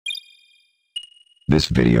This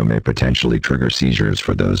video may potentially trigger seizures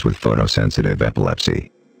for those with photosensitive epilepsy.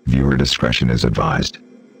 Viewer discretion is advised.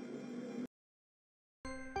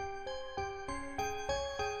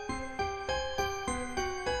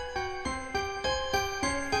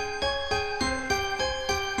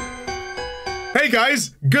 Hey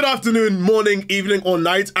guys, good afternoon, morning, evening, or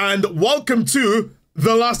night, and welcome to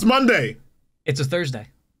The Last Monday. It's a Thursday.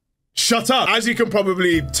 Shut up. As you can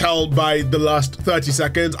probably tell by the last 30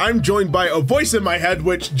 seconds, I'm joined by a voice in my head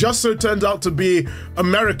which just so turns out to be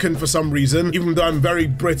American for some reason, even though I'm very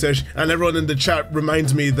British, and everyone in the chat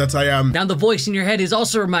reminds me that I am. Now the voice in your head is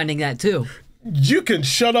also reminding that too. You can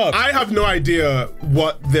shut up. I have no idea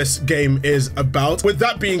what this game is about. With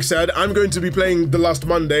that being said, I'm going to be playing The Last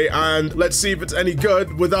Monday, and let's see if it's any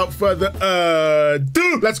good. Without further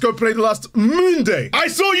ado, let's go play The Last Monday. I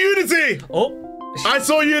saw Unity! Oh. I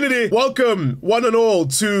saw Unity. Welcome, one and all,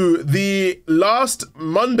 to The Last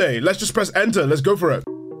Monday. Let's just press enter. Let's go for it.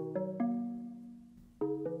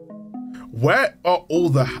 Where are all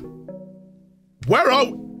the... Where are...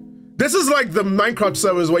 This is like the Minecraft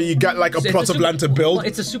servers where you get like a plot of land to build.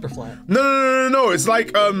 It's a super flat. No. It's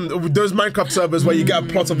like those Minecraft servers where you get a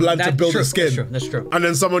plot of land to build a skin. That's true. And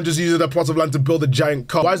then someone just uses a plot of land to build a giant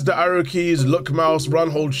car. Why's the arrow keys, look mouse, run,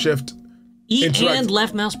 hold shift, E interact. and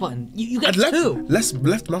left mouse button. You got and two.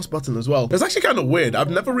 Left mouse button as well. It's actually kind of weird. I've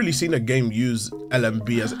never really seen a game use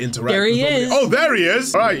LMB as interact. There he is. Oh, there he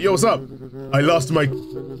is. All right, yo, what's up? I lost my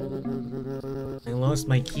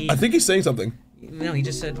key. I think he's saying something. No, he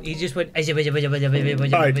just said, he just went. All right,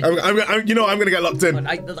 you know, I'm gonna get locked in.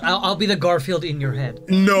 I'll be the Garfield in your head.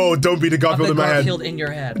 No, don't be the Garfield in my head. Garfield in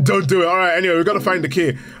your head. Don't do it. All right, anyway, we've got to find the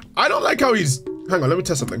key. I don't like how he's... Hang on, let me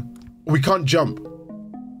test something. We can't jump.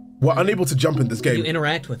 We're unable to jump in this game. You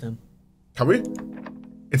interact with him. Can we?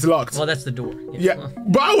 It's locked. Well, that's the door. Yeah,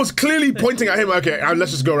 but I was clearly pointing at him. Okay,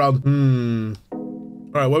 let's just go around. All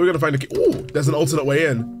right, where are we gonna find the key? Ooh, there's an alternate way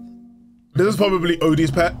in. This is probably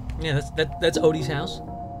Odie's pet. Yeah, that's Odie's house.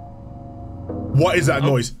 What is that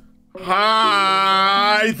noise?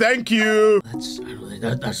 Hi, thank you.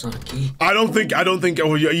 That's not a key. I don't think.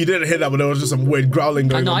 Oh, you didn't hear that, but there was just some weird growling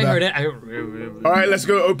going on. I heard it. All right, let's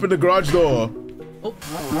go open the garage door. Oh.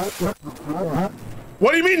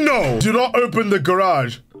 What do you mean no? Do not open the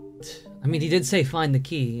garage. I mean, he did say find the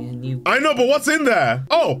key, and you. I know, but what's in there?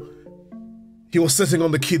 Oh. He was sitting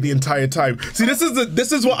on the key the entire time. See, this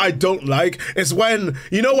is what I don't like. It's when,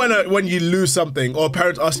 you know, when you lose something or a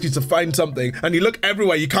parent asks you to find something and you look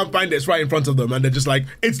everywhere, you can't find it, it's right in front of them, and they're just like,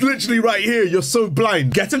 it's literally right here, you're so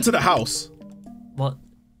blind. Get into the house. Well,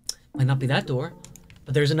 might not be that door,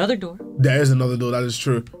 but there's another door. There is another door, that is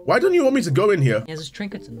true. Why don't you want me to go in here? He has his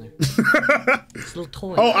trinkets in there. His little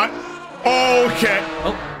toy. Oh, okay.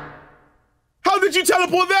 Oh. How did you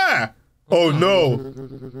teleport there? Oh no.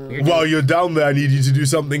 While you're down there, I need you to do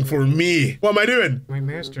something for me. What am I doing? My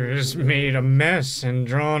master has made a mess and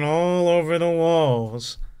drawn all over the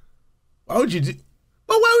walls. Why would you do...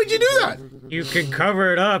 Well, why would you do that? You could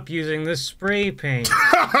cover it up using this spray paint.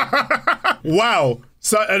 Wow.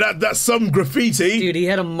 So that's some graffiti. Dude, he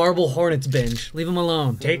had a Marble Hornets binge. Leave him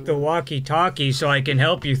alone. Take the walkie-talkie so I can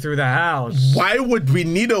help you through the house. Why would we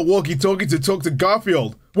need a walkie-talkie to talk to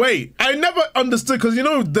Garfield? Wait, I never understood, because you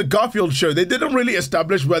know the Garfield show, they didn't really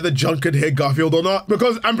establish whether John could hear Garfield or not,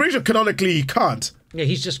 because I'm pretty sure canonically he can't. Yeah,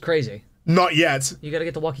 he's just crazy. Not yet. You gotta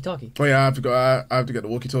get the walkie-talkie. Oh yeah, I have to go. I have to get the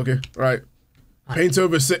walkie-talkie. Right. Paint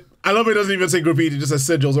over I love it doesn't even say graffiti, it just says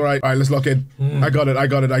sigils. All right, let's lock in. I got it. All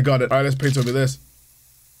right, let's paint over this.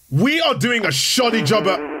 We are doing a shoddy job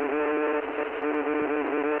at...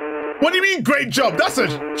 What do you mean, great job? That's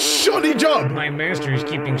a shoddy job. My master is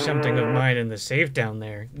keeping something of mine in the safe down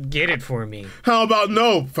there. Get it for me. How about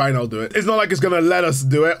no? Fine, I'll do it. It's not like it's gonna let us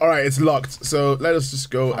do it. All right, it's locked. So let us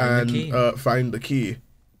just go and find the key.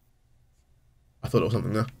 I thought it was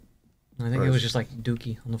something there. I think it was just like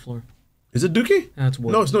dookie on the floor. Is it dookie? That's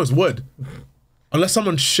wood. No, it's wood. Unless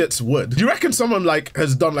someone shits wood. Do you reckon someone like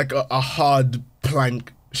has done like a hard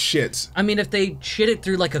plank shit? I mean, if they shit it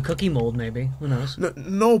through like a cookie mold, maybe. Who knows?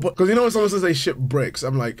 No, but because you know when someone says they shit bricks,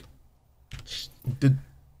 I'm like,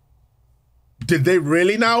 did they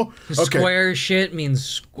really now? Okay. Square shit means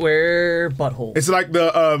square butthole. It's like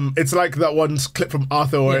it's like that one clip from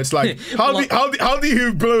Arthur where it's like, how do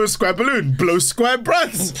you blow a square balloon? Blow square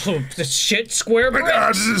breaths. The shit square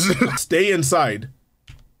breaths. Stay inside.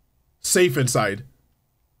 Safe inside.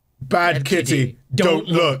 Bad kitty. Don't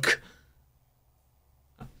look.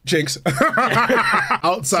 Jinx.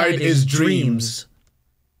 Outside is dreams.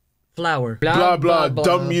 Flower. Blah blah.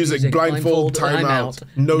 Dumb music. Blindfold. Time out.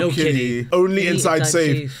 No kitty. Only inside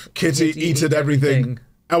safe. Kitty eated everything.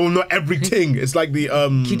 I will know everything. It's like the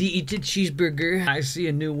Kitty eat a cheeseburger. I see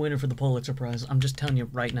a new winner for the Pulitzer Prize. I'm just telling you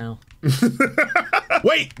right now.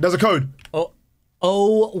 Wait, there's a code. Oh,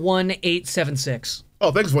 01876.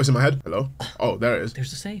 Oh, thanks, voice in my head. Hello. Oh, there it is.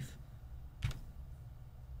 There's a safe.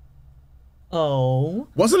 Oh.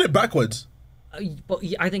 Wasn't it backwards? Well,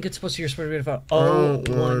 yeah, I think it's supposed to. You're supposed to read it.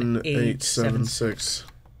 01876.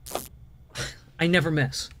 I never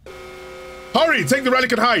miss. Hurry! Take the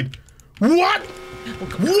relic and hide. What? What?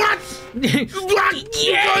 What? Yeah!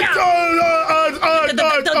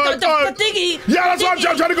 The thingy! Yeah, that's what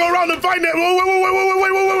I'm trying to go around and find it.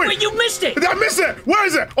 Wait. Wait, you missed it! I missed it. Where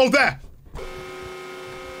is it? Oh, there.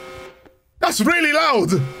 That's really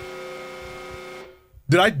loud.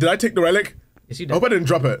 Did I take the relic? Yes, you I did. hope I didn't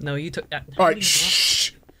drop it. No, you took that. All right,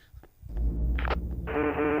 shh.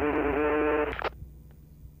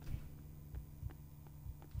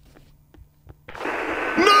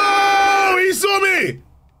 No, he saw me.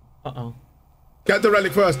 Uh-oh. Get the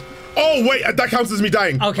relic first. Oh wait, that counts as me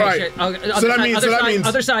dying. Okay, right. shit. Okay, So that means.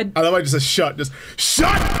 Other side. I love how I just said shut. Just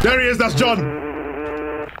shut. There he is. That's John.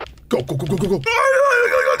 Go. I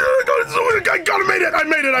made it. I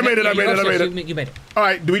made it. You made it. All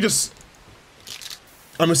right. Do we just?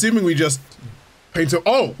 I'm assuming we just paint it.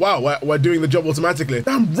 Oh wow, we're doing the job automatically.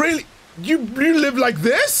 I'm really. You live like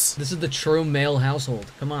this? This is the true male household.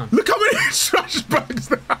 Come on. Look how many trash bags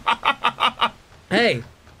there. Hey.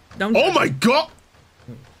 Don't. Oh my god.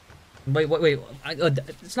 Wait.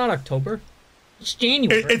 It's not October. It's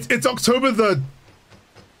January. It's October the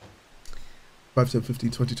 5, 10,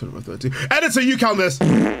 15, 20, 21, 30. Editor, you count this.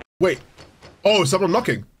 Wait. Oh, someone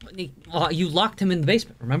knocking. You locked him in the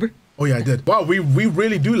basement, remember? Oh yeah, I did. Wow, we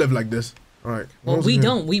really do live like this. All right. Well, we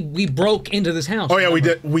don't. We broke into this house. Oh yeah, we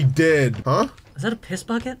did. We did. Huh? Is that a piss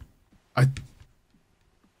bucket?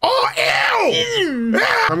 Oh, ew!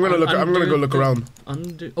 I'm gonna go look around.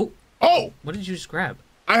 Oh! What did you just grab?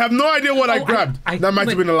 I have no idea what I grabbed. That might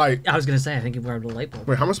have been a light. I was gonna say, I think you grabbed a light bulb.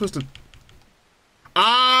 Wait, how am I supposed to?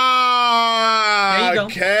 Ah! There you go.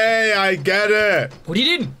 Okay, I get it. What are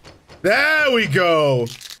you doing? There we go.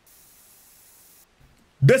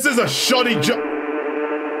 This is a shoddy job.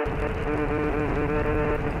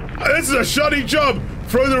 This is a shoddy job.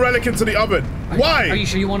 Throw the relic into the oven. Why? Are you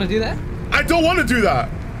sure you want to do that? I don't want to do that.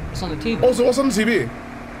 It's on the TV. Also, what's on the TV?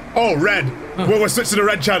 Oh, red. We're switching to the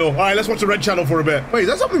red channel. All right, let's watch the red channel for a bit. Wait, is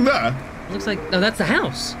that something there? Looks like no, that's the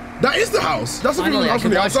house. That is the house. That's the Finally, house I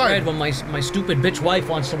from can the watch outside. red when my stupid bitch wife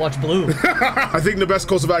wants to watch blue. I think the best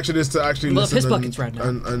course of action is to actually Well, listen. piss bucket's red now.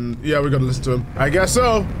 And yeah, we gotta listen to him. I guess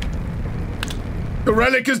so. The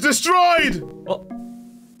relic is destroyed.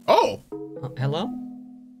 Oh. Hello?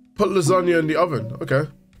 Put lasagna in the oven. Okay.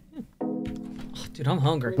 Oh, dude, I'm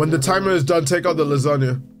hungry. When the timer is done, take out the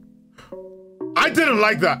lasagna. I didn't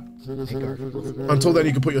like that. Until then,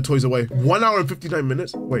 you can put your toys away. 1 hour and 59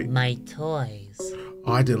 minutes? Wait. My toys.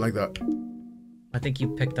 Oh, I didn't like that. I think you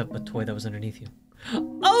picked up a toy that was underneath you.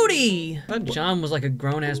 Odie! I thought John was like a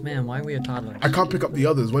grown-ass man. Why are we a toddler? I can't pick up the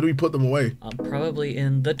others. Where do we put them away? Probably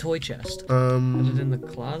in the toy chest. Put it in the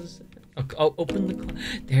closet? Oh, open the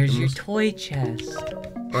closet. There's your toy chest.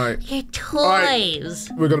 Alright. Your toys!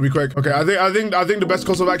 We're gonna be quick. Okay, I think the best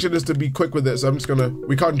course of action is to be quick with it, so I'm just gonna...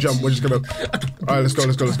 We can't jump, we're just gonna... Alright, let's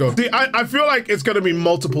go. See, I feel like it's gonna be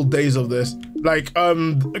multiple days of this. Like,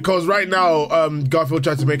 because right now, Garfield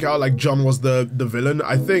tried to make it out like John was the villain.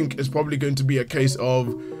 I think it's probably going to be a case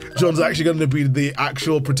of John's actually going to be the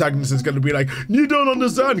actual protagonist. It's going to be like, you don't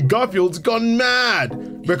understand, Garfield's gone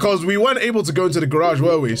mad. Because we weren't able to go into the garage,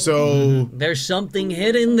 were we? So... There's something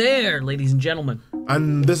hidden there, ladies and gentlemen.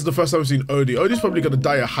 And this is the first time we've seen Odie. Odie's probably going to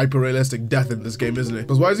die a hyper-realistic death in this game, isn't he?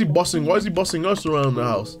 Because why is he bossing us around the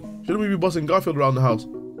house? Shouldn't we be bossing Garfield around the house?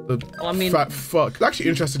 Fat fuck. It's actually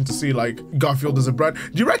interesting to see like Garfield as a brand.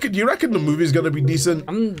 Do you reckon the movie's gonna be decent?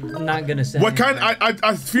 I'm not gonna say.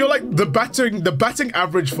 I feel like the batting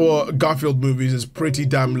average for Garfield movies is pretty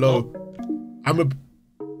damn low.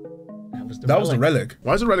 That was the relic.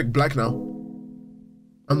 Why is the relic black now?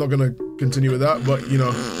 I'm not gonna continue with that, but you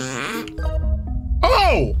know.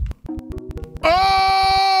 Oh!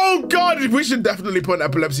 Oh God! We should definitely put an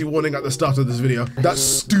epilepsy warning at the start of this video. That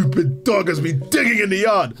stupid dog has been digging in the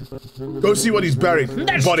yard. Go see what he's buried.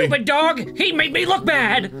 That stupid dog! He made me look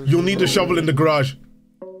bad! You'll need a shovel in the garage.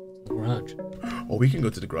 Garage? Oh, we can go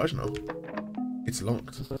to the garage now. It's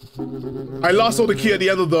locked. I lost all the key at the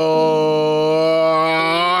end of the...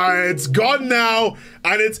 It's gone now,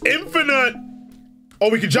 and it's infinite. Oh,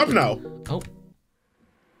 we can jump now. Oh.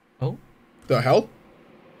 Oh. The hell?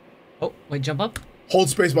 Oh, wait, jump up? Hold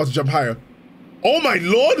spacebar to jump higher. Oh my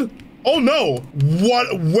lord! Oh no!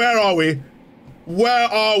 What? Where are we? Where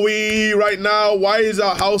are we right now? Why is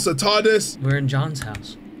our house a TARDIS? We're in John's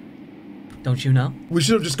house. Don't you know? We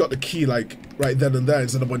should have just got the key like right then and there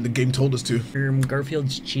instead of when the game told us to.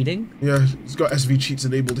 Garfield's cheating? Yeah, he's got SV cheats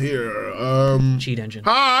enabled here. Cheat engine.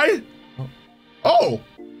 Hi! Oh!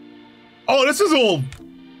 Oh, this is all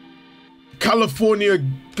California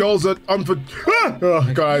girls at Oh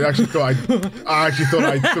god, I actually thought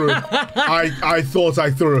I threw it. I thought I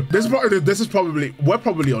threw it. This is probably we're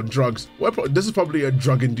probably on drugs. This is probably a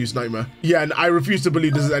drug-induced nightmare. Yeah, and I refuse to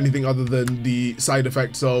believe this is anything other than the side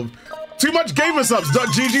effects of too much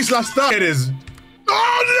gamersubs.gg/star. It is.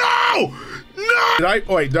 Oh no! No! Did I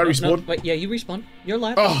respawn? No, wait, yeah, you respawn. You're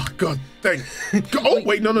alive. Oh god, thank. Oh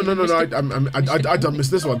wait, no. I done missed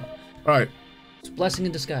this one. All right. It's a blessing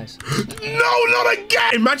in disguise. No, not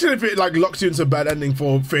again! Imagine if it like locks you into a bad ending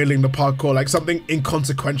for failing the parkour, like something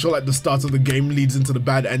inconsequential at the start of the game leads into the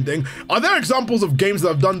bad ending. Are there examples of games that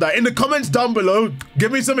have done that? In the comments down below,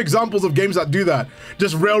 give me some examples of games that do that.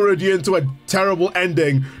 Just railroad you into a terrible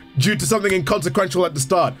ending due to something inconsequential at the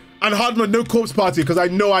start. And Hardman, no corpse party, because I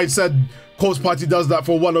know I said corpse party does that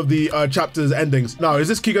for one of the chapter's endings. Now, is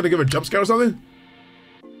this key gonna give a jump scare or something?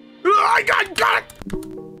 I got it!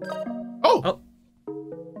 Oh.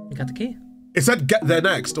 You got the key. It said get there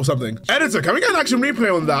next or something. Editor, can we get an action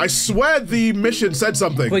replay on that? I swear the mission said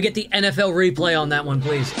something. Can we get the NFL replay on that one,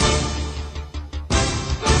 please?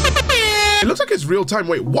 It looks like it's real time.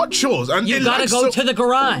 Wait, what chores? And you gotta go to the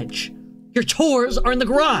garage. Your chores are in the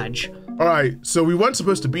garage. All right, so we weren't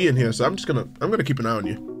supposed to be in here, so I'm gonna keep an eye on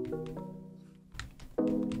you.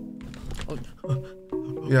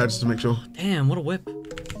 Yeah, just to make sure. Damn, what a whip.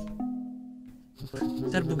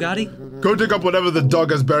 Is that a Bugatti? Go dig up whatever the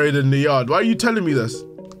dog has buried in the yard. Why are you telling me this?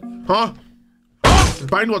 Huh?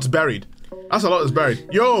 Find what's buried. That's a lot that's buried.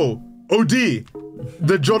 Yo, OD,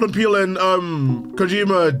 the Jordan Peele and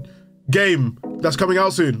Kojima game that's coming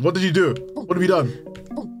out soon. What did you do? What have you done?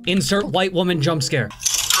 Insert white woman jump scare.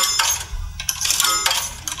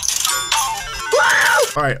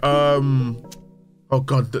 All right, oh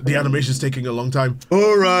god, the animation's taking a long time.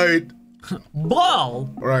 All right. Ball.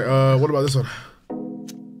 All right, what about this one?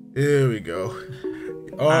 Here we go.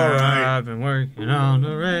 All right. I've been working on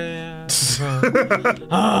the railroad.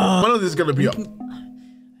 One of this is gonna be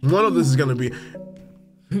one of this is gonna be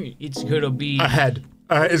It's gonna be a head.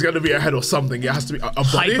 It's gonna be a head or something. It has to be a body.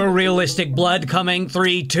 Hyper realistic blood coming.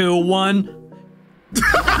 3, 2, 1.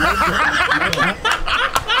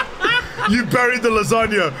 You buried the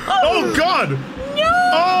lasagna. Oh god. No.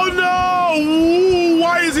 Oh no. Ooh,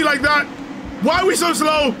 why is he like that? Why are we so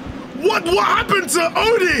slow? What happened to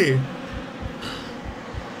Odie?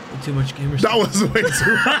 Too much gamers. That was way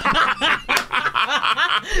too.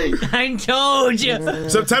 I told you.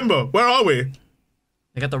 September. Where are we?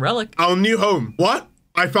 I got the relic. Our new home. What?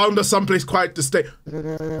 I found us someplace quiet to stay.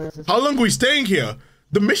 How long are we staying here?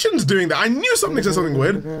 The mission's doing that. I knew something said something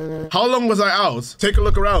weird. How long was I out? Take a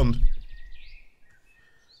look around.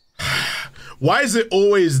 Why is it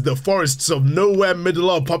always the forests of nowhere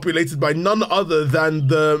Middle-earth populated by none other than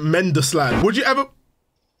the Mendesland? Would you ever...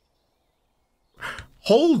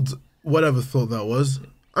 Hold whatever thought that was.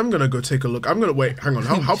 I'm gonna go take a look. I'm gonna wait. Hang on.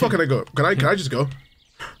 How far can I go? Can I just go?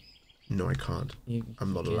 No, I can't.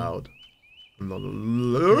 I'm not allowed. I'm not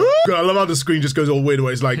allowed. God, I love how the screen just goes all weird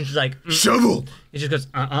where it's like, shovel. It just goes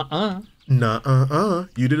Nah,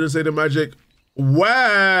 you didn't say the magic.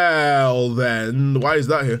 Well then, why is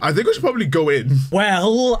that here? I think we should probably go in.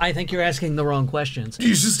 Well, I think you're asking the wrong questions.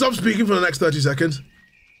 You should stop speaking for the next 30 seconds.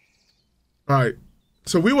 All right,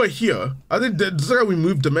 so we were here. I think that's like we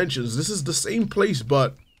moved dimensions. This is the same place,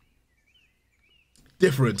 but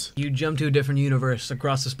different. You jump to a different universe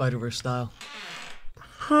across the Spider-Verse style.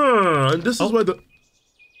 Huh, and this is where the...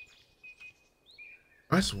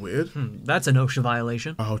 That's weird. That's an OSHA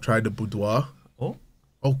violation. I'll try the boudoir. Oh.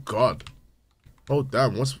 Oh God. Oh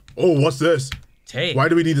damn, what's this? Tape. Why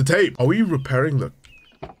do we need the tape? Are we repairing the...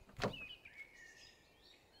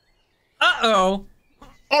 Uh-oh.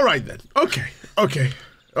 All right then. Okay.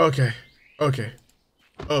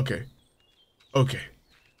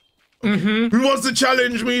 Who wants to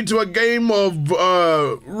challenge me to a game of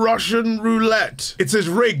Russian roulette? It says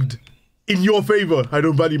rigged. In your favor. I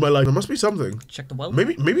don't value my life. There must be something. Check the well.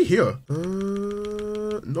 Maybe here.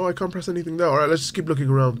 No, I can't press anything there. All right, let's just keep looking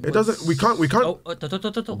around. It doesn't. We can't.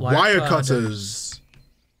 Wire cutters.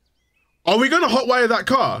 Are we gonna hotwire that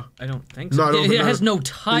car? I don't think so. No, it has no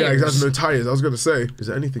tires. Yeah, it has no tires. I was gonna say. Is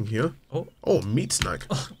there anything here? Oh, meat snack.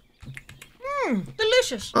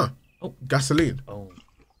 Delicious. Oh, gasoline. Oh.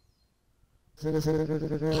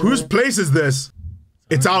 Whose place is this?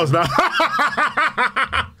 It's ours now.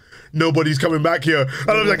 Nobody's coming back here.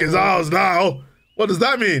 I look like it's ours now. What does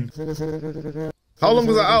that mean? How long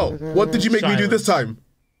was that out? What did you make me do this time?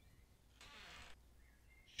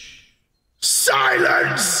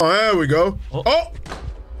 Silence! Oh, there we go. Oh!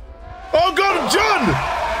 Oh God, Jon!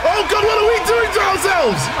 Oh God, what are we doing to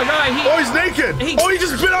ourselves? Oh my God, oh, he's naked. He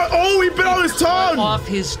just bit out. Oh, he bit out his tongue. Off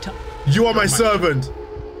his tongue. You are my servant.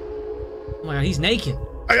 Oh my God, he's naked.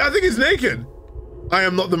 I think he's naked. I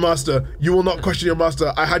am not the master. You will not question your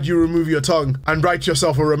master. I had you remove your tongue and write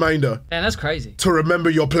yourself a reminder. Man, that's crazy. To remember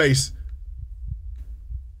your place.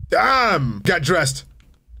 Damn! Get dressed.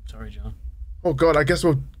 Sorry, Jon. Oh God, I guess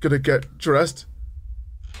we're gonna get dressed.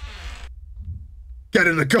 Get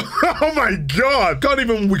in the car. Oh my God!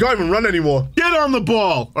 We can't even run anymore. Get on the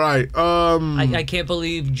ball. All right. I can't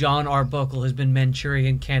believe Jon Arbuckle has been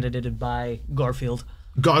Manchurian candidated by Garfield.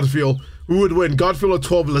 Garfield. Who would win? Garfield or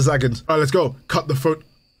 12 Lazagans? All right, let's go. Cut the phone.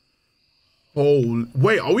 Oh,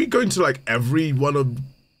 wait. Are we going to like every one of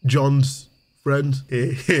Jon's friends?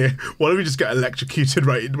 Here. Why don't we just get electrocuted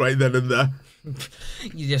right then and there?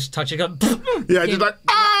 You just touch it up. Yeah, just like,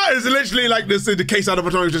 ah! It's literally like this in the case out of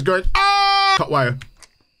a tongue is just going, ah! Cut wire.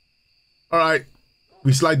 All right.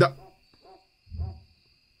 We slide that.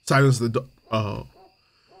 Silence the door. Oh.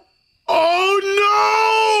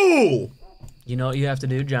 Oh no! You know what you have to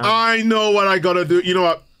do, Jon? I know what I gotta do. You know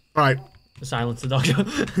what? All right. Silence the dog.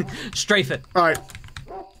 Strafe it. All right.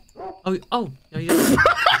 Oh. No, you didn't.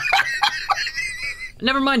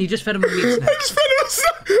 Never mind, you just fed him a meat snack. I just fed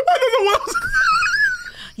him I don't know what else.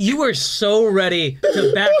 You were so ready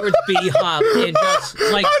to backwards B-hop and just,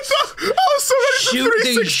 like, I was so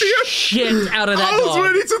ready to 360 shoot the shit out of that dog. I was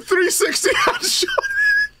ready to 360 headshot.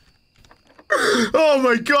 Oh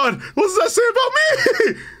my God. What does that say about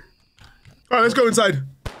me? All right, let's go inside.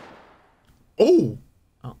 Oh.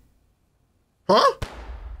 Huh?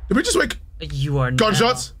 Did we just wake? You are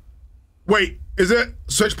gunshots? Now. Wait, is it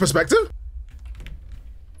switch perspective?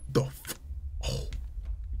 The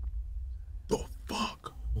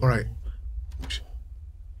fuck? All right.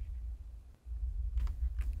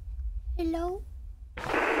 Hello?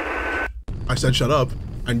 I said shut up,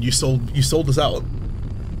 and you sold us out.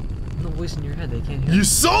 No voice in your head, they can't hear. You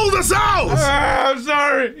sold us out! I'm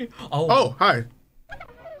sorry. Oh, hi.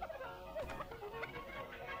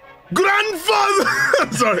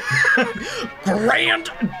 Grandfather! Sorry.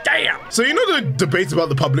 Granddad. So you know the debates about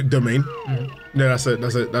the public domain? No, that's it.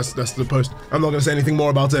 That's the post. I'm not gonna say anything more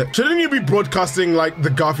about it. Shouldn't you be broadcasting like the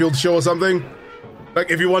Garfield show or something? Like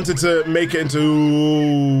if you wanted to make it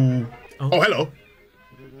into... Oh, hello.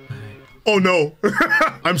 Oh no.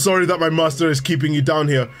 I'm sorry that my master is keeping you down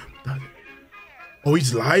here. Oh,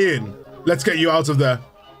 he's lying. Let's get you out of there.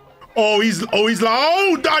 Oh, he's lying.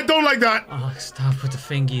 Oh, I don't like that. Oh, stop with the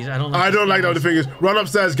fingies. I don't like that with the fingers. Run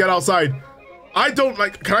upstairs, get outside. I don't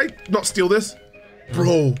like, can I not steal this?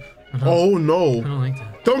 Bro. Oh no. I don't like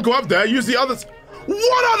that. Don't go up there, use the others.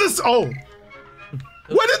 What others? Oh.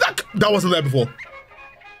 Where did that wasn't there before.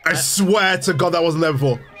 I swear to God that wasn't there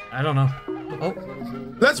before. I don't know. Oh.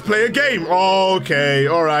 Let's play a game. Okay,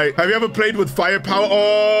 all right. Have you ever played with firepower?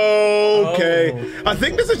 Okay. Oh. I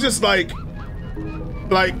think this is just like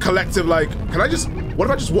collective, like, what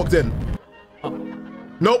if I just walked in? Oh.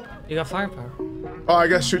 Nope. You got firepower. Oh, I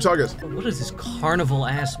guess shoot targets. What is this carnival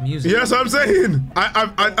ass music? Yes, I'm saying.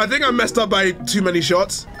 I think I messed up by too many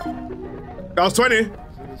shots. That was 20.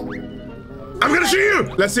 I'm gonna shoot you.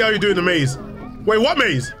 Let's see how you do in the maze. Wait, what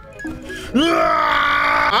maze?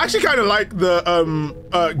 I actually kind of like the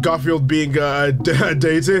Garfield being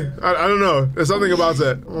deity. I don't know. There's something about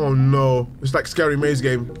it. Oh no, it's like scary maze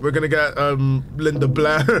game. We're gonna get Linda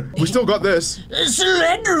Blair. We still got this.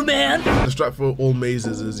 Slender Man. The strat for all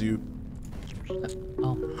mazes is you.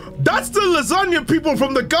 Oh. That's the lasagna people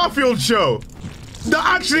from the Garfield show. That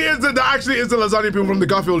actually is the lasagna people from the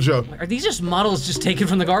Garfield show. Are these just models just taken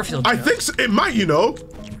from the Garfield show? I think so. It might, you know.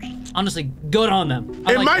 Honestly, good on them.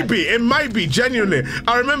 It might be, genuinely.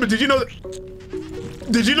 I remember, did you know that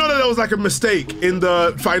there was like a mistake in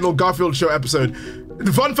the final Garfield show episode?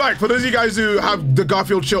 The fun fact, for those of you guys who have the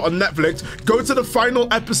Garfield show on Netflix, go to the final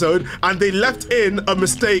episode and they left in a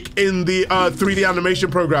mistake in the 3D animation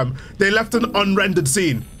program. They left an unrendered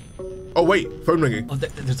scene. Oh wait, phone ringing. Oh,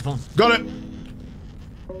 there's the phone. Got it.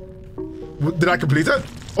 Did I complete it?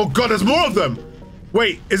 Oh God, there's more of them.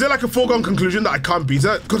 Wait, is it like a foregone conclusion that I can't beat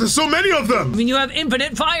it? Because there's so many of them! I mean, you have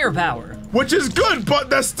infinite firepower. Which is good, but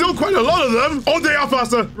there's still quite a lot of them. Oh, they are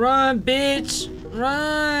faster. Run, bitch.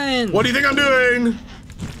 Run. What do you think I'm doing?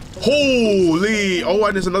 Holy. Oh,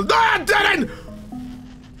 and there's another. Ah, dead end!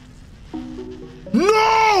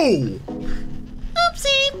 No!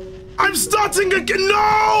 Oopsie. I'm starting again. No!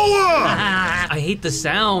 I hate the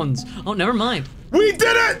sounds. Oh, never mind. We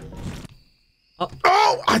did it!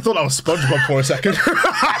 Oh, I thought that was SpongeBob for a second.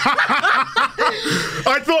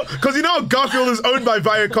 I thought, because you know how Garfield is owned by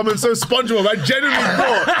Viacom and so SpongeBob, I genuinely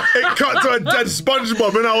thought it cut to a dead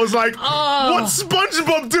SpongeBob and I was like, what's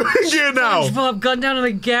SpongeBob doing here now? SpongeBob got down to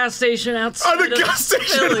the gas station outside At the gas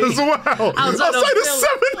station as well. Outside of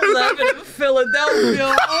 7-Eleven in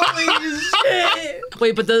Philadelphia. Holy shit.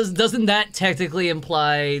 Wait, but doesn't that technically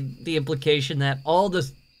imply the implication that all the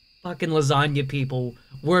fucking lasagna people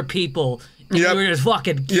were people? Yep. You were just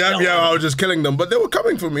fucking killing them. I was just killing them, but they were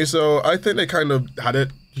coming for me, so I think they kind of had it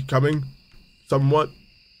coming, somewhat.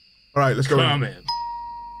 All right, let's go in.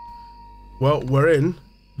 Well, we're in.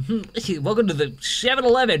 Welcome to the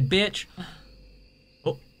 7-Eleven, bitch.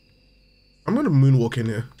 Oh, I'm gonna moonwalk in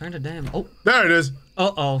here. turn the damn. Oh, There it is.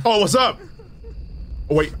 uh-oh. Oh, what's up?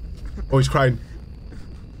 Oh, wait. Oh, he's crying.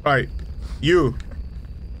 All right, you.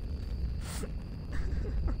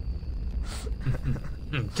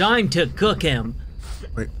 Time to cook him.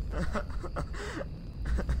 Wait.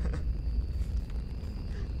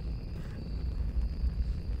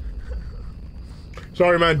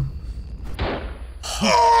 Sorry, man.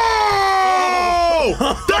 Oh!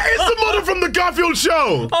 That is the model from the Garfield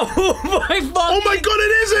show! Oh my fucking. Oh my god,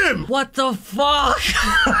 it is him! What the fuck?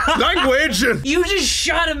 Language! You just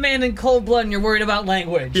shot a man in cold blood and you're worried about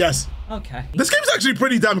language. Yes. Okay. This game's actually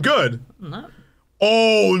pretty damn good. No.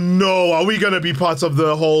 Oh no, are we gonna be part of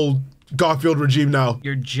the whole Garfield regime now?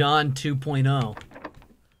 You're John 2.0.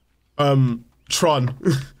 Tron.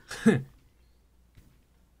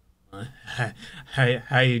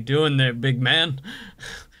 How you doing there, big man?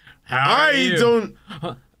 How are you? don't...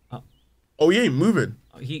 Oh, he ain't moving.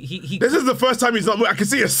 He This is the first time he's not moving. I can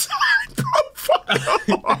see his side profile.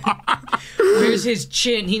 Where's his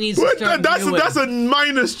chin? He needs to start moving. That's a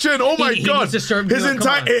minus chin. Oh my He god. needs to start his moving.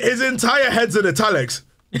 Come on. his entire head's in italics.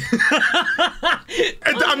 I'm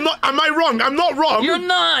not. Am I wrong? I'm not wrong. You're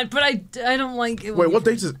not, but I don't like it. Wait, what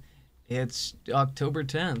date is it? It's October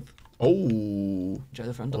 10th. Oh. Try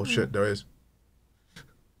the front door. Oh shit, there is.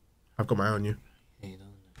 I've got my eye on you. How you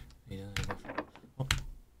doing? Oh.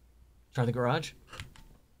 Try the garage.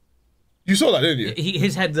 You saw that, didn't you?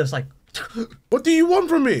 His head just like. What do you want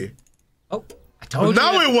from me? Oh, I told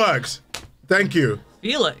Now you. it works. Thank you.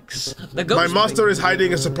 Felix, the ghost. My master is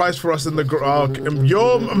hiding a surprise for us in the garage.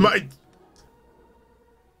 You're my.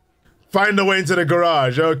 Find a way into the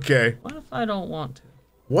garage. Okay. What if I don't want to?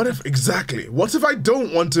 What if exactly? What if I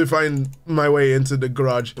don't want to find my way into the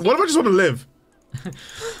garage? What if I just want to live? I don't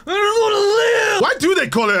want to live. Why do they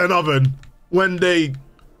call it an oven when they?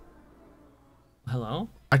 Hello.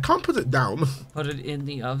 I can't put it down. Put it in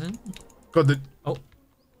the oven. God, the. Oh.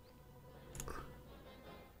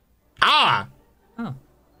 Ah! Oh.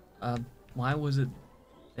 Why was it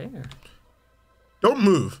there? Don't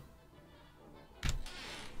move.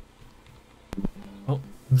 Oh.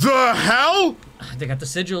 The hell? They got the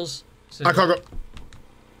sigils. I can't go.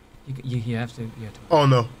 You have to. Oh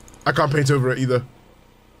no, I can't paint over it either.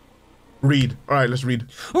 Read. All right, let's read.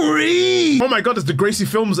 Read. Oh my god, it's the Gracie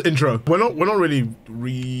Films intro. We're not really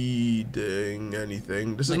reading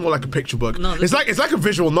anything. This is more like a picture book. No, it's like a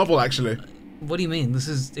visual novel actually. What do you mean? This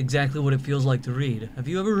is exactly what it feels like to read. Have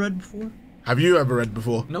you ever read before? Have you ever read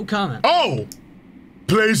before? No comment. Oh!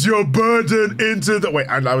 Place your burden into the. Wait,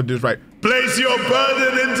 I would do this right. Place your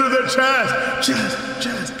burden into the chest.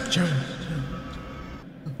 Chest.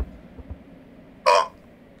 Oh!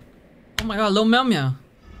 Oh my god, Lo Meow Meow.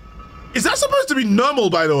 Is that supposed to be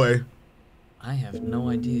normal, by the way? I have no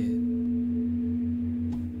idea.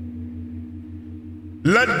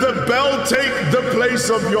 Let the bell take the place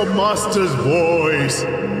of your master's voice.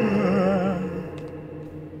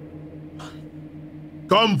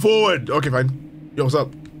 Come forward. Okay, fine. Yo, what's up?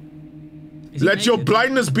 Let your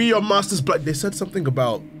blindness be your master's blind. They said something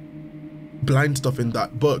about blind stuff in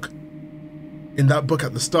that book. In that book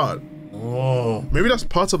at the start. Oh. Maybe that's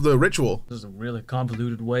part of the ritual. This is a really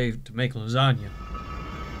convoluted way to make lasagna.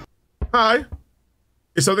 Hi.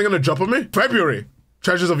 Is something gonna drop on me? February.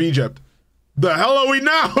 Treasures of Egypt. The hell are we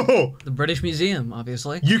now? The British Museum,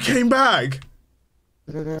 obviously. You came back.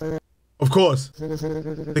 Of course.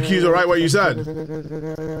 The keys are right where you said.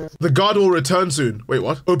 The guard will return soon. Wait,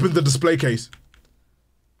 what? Open the display case.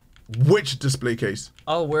 Which display case?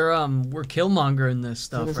 Oh, we're Killmonger in this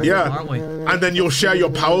stuff, right Yeah. now, aren't we? And then you'll share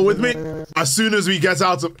your power with me? As soon as we get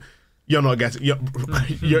out of... You're not getting... You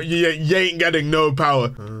ain't getting no power.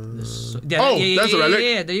 There's a relic.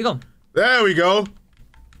 Yeah, there you go. There we go.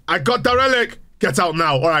 I got the relic. Get out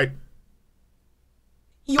now. All right.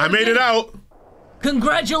 I made it out.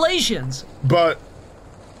 Congratulations. But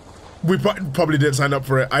we probably didn't sign up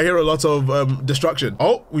for it. I hear a lot of destruction.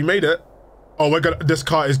 Oh, we made it. Oh, this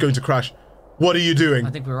car is going to crash. What are you doing? I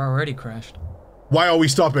think we're already crashed. Why are we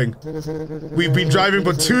stopping? We've been driving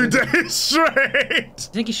for 2 days straight. I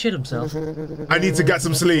think he shit himself. I need to get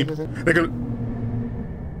some sleep. They're gonna...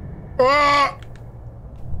 Ah!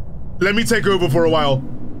 Let me take over for a while.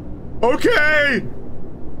 Okay.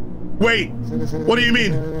 Wait. What do you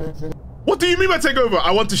mean? What do you mean by take over?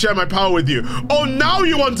 I want to share my power with you. Oh, now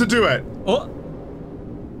you want to do it. Oh.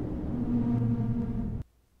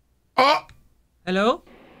 Oh. Hello?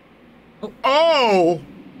 Oh.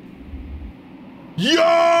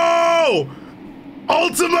 Yo!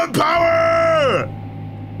 Ultimate power!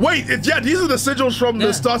 Wait, yeah, these are the sigils from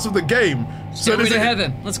the start of the game. Stairway to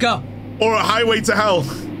heaven. Let's go. Or a highway to hell.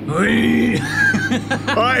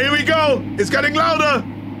 Alright, here we go. It's getting louder.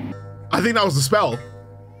 I think that was the spell.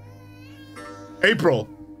 April.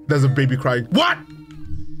 There's a baby crying. What?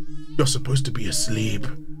 You're supposed to be asleep.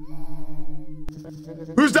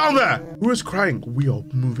 Who's down there? Who is crying? We are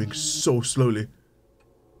moving so slowly.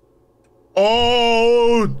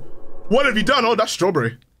 Oh, what have you done? Oh, that's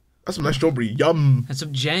strawberry. That's some nice strawberry. Yum. That's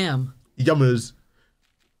some jam. Yummers.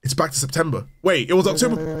 It's back to September. Wait, it was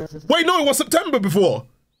October. Wait, no, it was September before.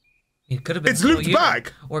 It could have been. It's looped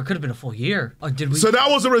back. Or it could have been a full year. Oh, did we? So that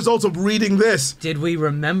was a result of reading this. Did we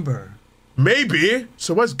remember? Maybe.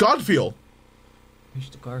 So where's Garfield? Reach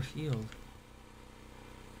the Garfield.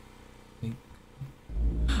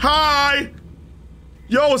 Hi.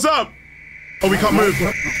 Yo, what's up? Oh, we can't move.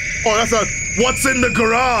 Oh, that's a... What's in the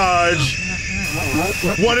garage?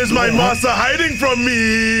 What is my master hiding from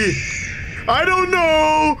me? I don't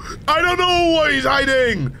know. I don't know what he's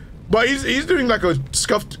hiding. But he's doing like a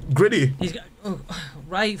scuffed gritty. He's got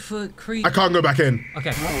right foot creep. I can't go back in.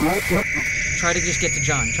 Okay. Try to just get to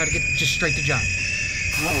John. Try to get just straight to John.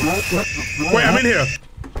 Wait, I'm in here.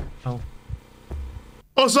 Oh.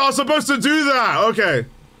 Oh, so I was supposed to do that. Okay.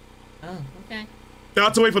 Oh, okay. I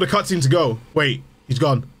have to wait for the cutscene to go. Wait, he's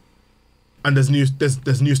gone. And there's new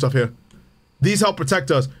stuff here. These help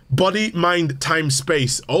protect us. Body, mind, time,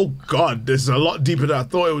 space. Oh god, this is a lot deeper than I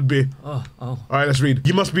thought it would be. Oh. Alright, let's read.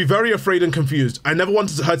 You must be very afraid and confused. I never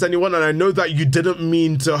wanted to hurt anyone, and I know that you didn't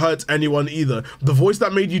mean to hurt anyone either. The voice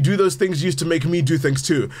that made you do those things used to make me do things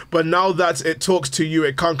too. But now that it talks to you,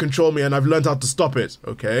 it can't control me, and I've learned how to stop it.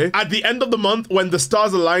 Okay? At the end of the month, when the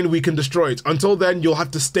stars align, we can destroy it. Until then, you'll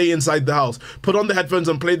have to stay inside the house. Put on the headphones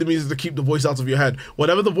and play the music to keep the voice out of your head.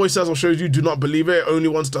 Whatever the voice says or shows you, do not believe it. It only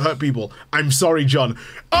wants to hurt people. I'm sorry, Jon.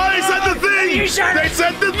 Oh, they said the thing! They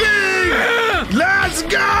said the thing! Let's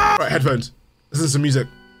go! Right, headphones. Listen to some music.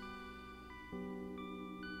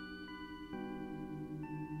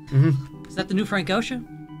 Is that the new Frank Ocean?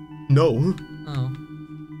 No. Oh.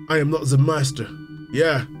 I am not the master.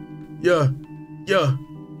 Yeah.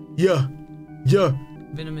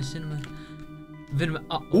 Venomous cinema. Venomous.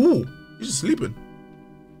 Ooh, he's just sleeping.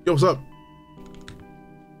 Yo, what's up?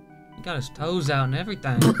 He got his toes out and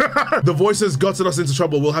everything. The voice has gotten us into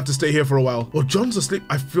trouble. We'll have to stay here for a while. Well, John's asleep.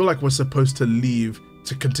 I feel like we're supposed to leave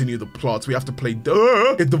to continue the plot. We have to play.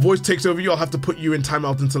 If the voice takes over you, I'll have to put you in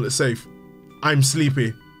timeout until it's safe. I'm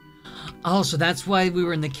sleepy. Oh, so that's why we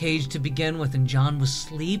were in the cage to begin with and John was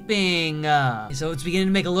sleeping. So it's beginning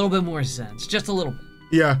to make a little bit more sense. Just a little bit.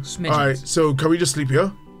 Yeah. Smidgens. All right. So can we just sleep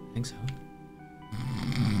here? I think so.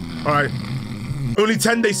 All right. Only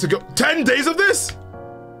 10 days to go. 10 days of this?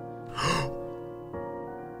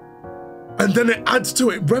 And then it adds to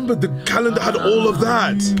it. Remember, the calendar had all of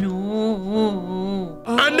that. No.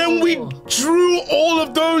 And then we drew all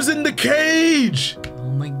of those in the cage. Oh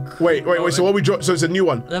my god. Wait. So what we draw? So it's a new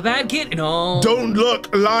one. The bad kid? No. Don't look,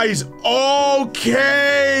 lies.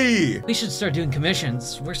 Okay. We should start doing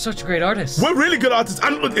commissions. We're such great artists. We're really good artists.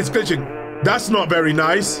 And look, it's glitching. That's not very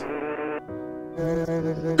nice.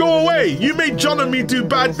 Go away. You made Jon and me do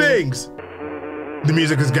bad things. The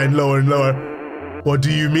music is getting lower and lower. What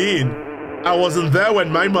do you mean? I wasn't there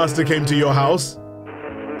when my master came to your house.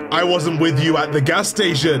 I wasn't with you at the gas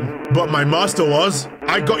station, but my master was.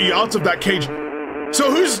 I got you out of that cage.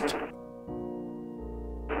 So who's...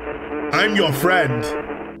 I'm your friend.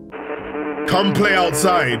 Come play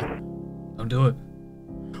outside. Don't do it.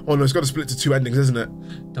 Oh no, it's got to split to 2 endings, isn't it?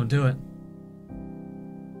 Don't do it.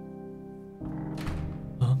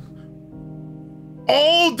 Huh?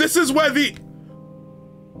 Oh, this is where the...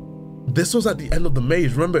 This was at the end of the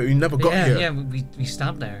maze. Remember, we never got here. Yeah, we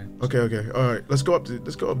stopped there. Okay. All right, let's go up.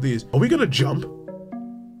 Let's go up these. Are we gonna jump?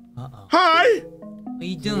 Uh-oh. Hi. What are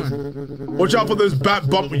you doing? Watch out for those bat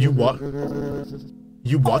bump. You what?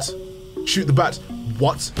 You what? Shoot the bats.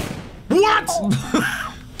 What? What?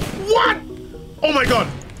 What? Oh my god.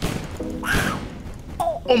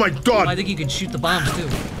 Oh my god. I think you could shoot the bombs too.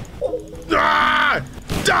 Ah!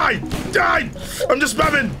 Die! Die! I'm just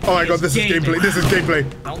spamming. Oh my god, this is gameplay. This is gameplay.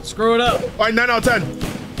 Don't screw it up. Alright, 9 out of 10.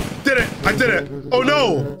 Did it. I did it. Oh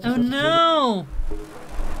no. Oh no.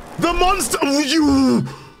 The monster. You.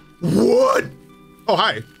 What? Oh,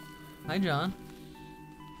 hi. Hi, John.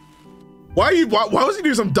 Why was he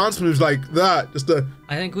doing some dance moves like that? Just the.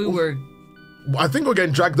 I think we were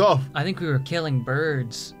getting dragged off. I think we were killing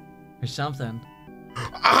birds or something.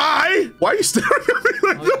 Hi! Why are you staring at me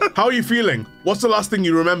like that? How are you feeling? What's the last thing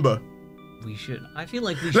you remember? I feel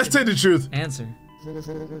like we should. Let's tell the truth. Answer.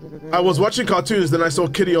 I was watching cartoons, then I saw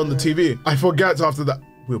Kitty on the TV. I forget after that.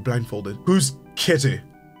 We were blindfolded. Who's Kitty?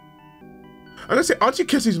 I'm gonna say, aren't you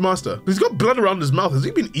Kitty's master? He's got blood around his mouth. Has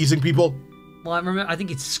he been eating people? Well, I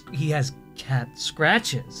think he has cat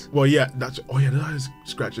scratches. Well, yeah, that is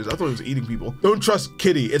scratches. I thought he was eating people. Don't trust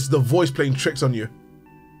Kitty. It's the voice playing tricks on you.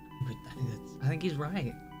 But I think he's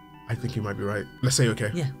right. I think he might be right. Let's say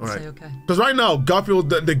okay. Yeah, all let's right. say okay. Because right now,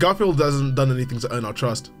 Garfield hasn't done anything to earn our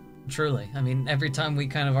trust. Truly. I mean, every time we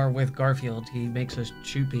kind of are with Garfield, he makes us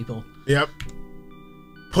shoot people. Yep.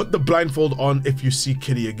 Put the blindfold on if you see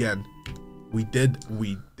Kitty again. We did.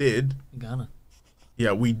 You gotta.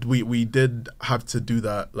 Yeah, we did have to do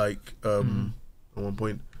that, like, at one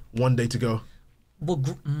point. 1 day to go. Well,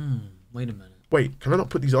 wait a minute. Wait, can I not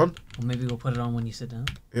put these on? Well, maybe we'll put it on when you sit down.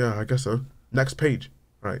 Yeah, I guess so. Next page.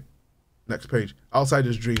 Right. Next page.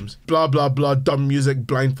 Outsiders' dreams. Blah, blah, blah. Dumb music,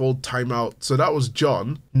 blindfold, timeout. So that was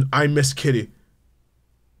John. I miss Kitty.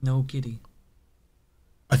 No kitty.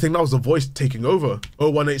 I think that was the voice taking over.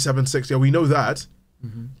 01876. Yeah, we know that.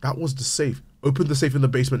 That was the safe. Open the safe in the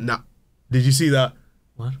basement now. Did you see that?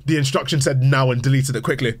 What? The instruction said now and deleted it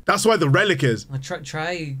quickly. That's why the relic is. Well,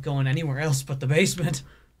 try going anywhere else but the basement.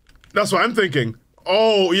 That's what I'm thinking.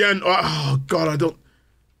 Oh, yeah. Oh, God, I don't.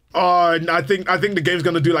 Oh, I think the game's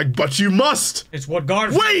gonna do like, but you must. It's what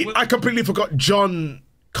Garfield. Wait, I completely forgot. John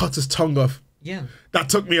cut his tongue off. Yeah. That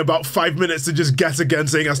took me about 5 minutes to just guess again,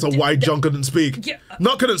 saying as to why John couldn't speak. Yeah.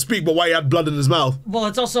 Not couldn't speak, but why he had blood in his mouth. Well,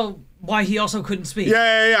 it's also why he also couldn't speak.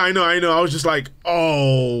 Yeah, I know. I was just like,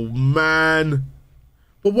 oh man.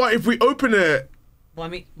 But what if we open it? Well, I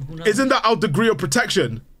mean, who knows? Isn't that our degree of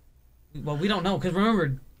protection? Well, we don't know, because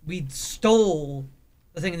remember, we stole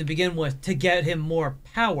the thing to begin with to get him more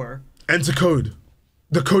power. Enter code.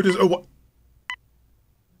 The code is what?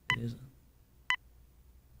 It isn't.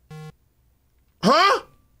 Huh?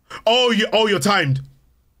 Oh, you're timed.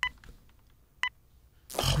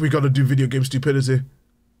 Oh, we gotta do video game stupidity.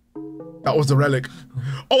 That was the relic.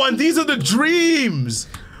 Oh, and these are the dreams.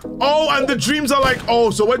 Oh, and the dreams are like, oh,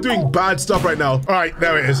 so we're doing bad stuff right now. All right,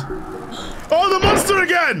 there it is. Oh, the monster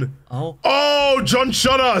again. Oh. Oh, John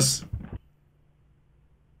shot us.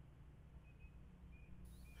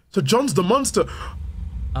 So John's the monster.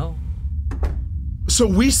 Oh. So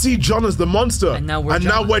we see John as the monster. And now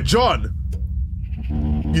we're John.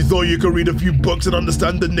 You thought you could read a few books and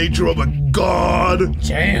understand the nature of a god?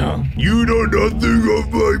 Damn. You know nothing of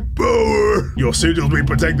my power. Your sigils may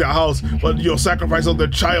protect the house, but your sacrifice of the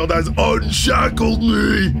child has unshackled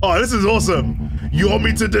me. Oh, this is awesome. You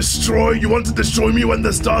want to destroy me when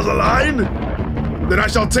the stars align? Then I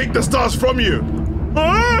shall take the stars from you.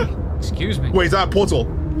 Huh? Excuse me. Wait, is that a portal?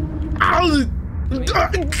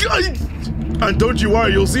 And don't you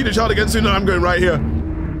worry, you'll see the child again soon. I'm going right here.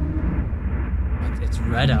 It's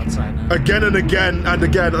red outside now. Again and again and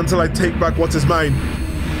again until I take back what is mine.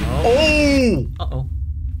 Oh! Uh-oh.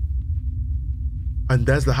 And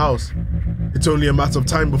there's the house. It's only a matter of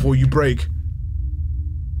time before you break.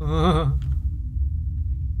 Oh,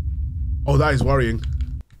 that is worrying.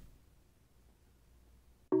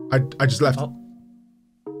 I just left. Oh.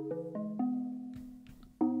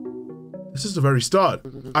 This is the very start.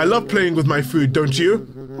 I love playing with my food, don't you?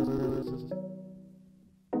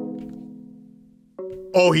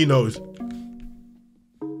 Oh, he knows.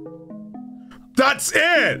 That's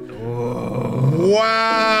it! Wow!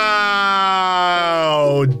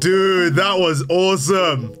 Dude, that was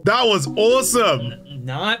awesome. That was awesome.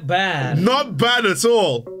 Not bad. Not bad at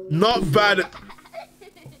all. Not bad.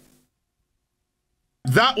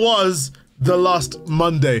 That was the last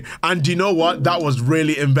Monday. And you know what? That was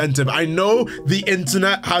really inventive. I know the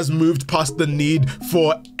internet has moved past the need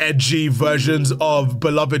for edgy versions of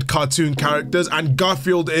beloved cartoon characters, and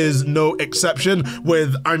Garfield is no exception,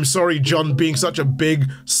 with I'm Sorry Jon being such a big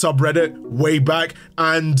subreddit way back,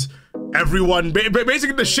 and everyone,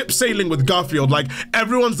 basically the ship sailing with Garfield, like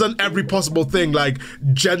everyone's done every possible thing, like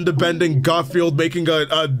gender bending Garfield, making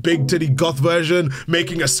a big titty goth version,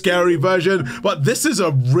 making a scary version, but this is a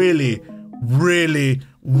really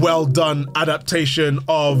well done adaptation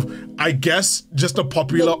of, I guess, just a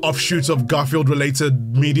popular offshoot of Garfield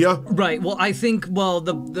related media. Right. Well, I think,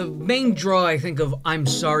 the main draw, I think, of I'm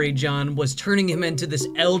Sorry Jon was turning him into this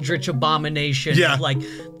eldritch abomination. Yeah. Of, like,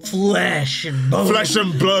 flesh and bone. Flesh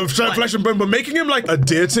and bone, but making him like a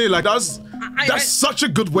deity, like that's such a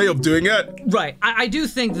good way of doing it. Right. I do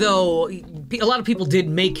think, though, a lot of people did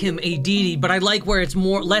make him a deity, but I like where it's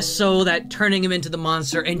less so that turning him into the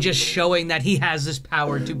monster and just showing that he has this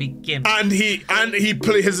power to be gimped. And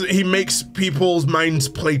he makes people's minds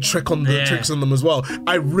play tricks on them as well.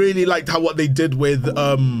 I really liked what they did with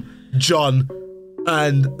Jon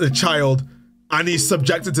and the child. And he's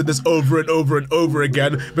subjected to this over and over and over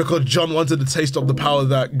again because Jon wanted a taste of the power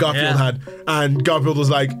that Garfield had. And Garfield was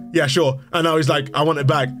like, yeah, sure. And now he's like, I want it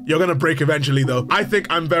back. You're gonna break eventually though. I think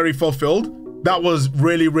I'm very fulfilled. That was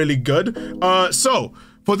really, really good. So,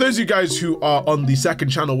 for those of you guys who are on the second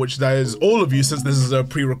channel, which that is all of you since this is a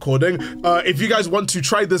pre-recording, if you guys want to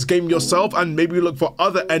try this game yourself and maybe look for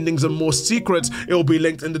other endings and more secrets, it will be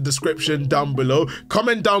linked in the description down below.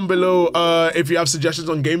 Comment down below if you have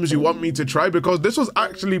suggestions on games you want me to try, because this was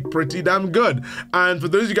actually pretty damn good. And for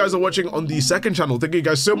those of you guys who are watching on the second channel, thank you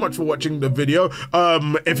guys so much for watching the video.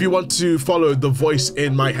 If you want to follow the voice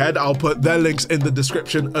in my head, I'll put their links in the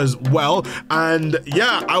description as well. And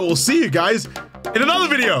yeah, I will see you guys in another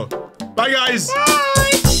video. Bye, guys.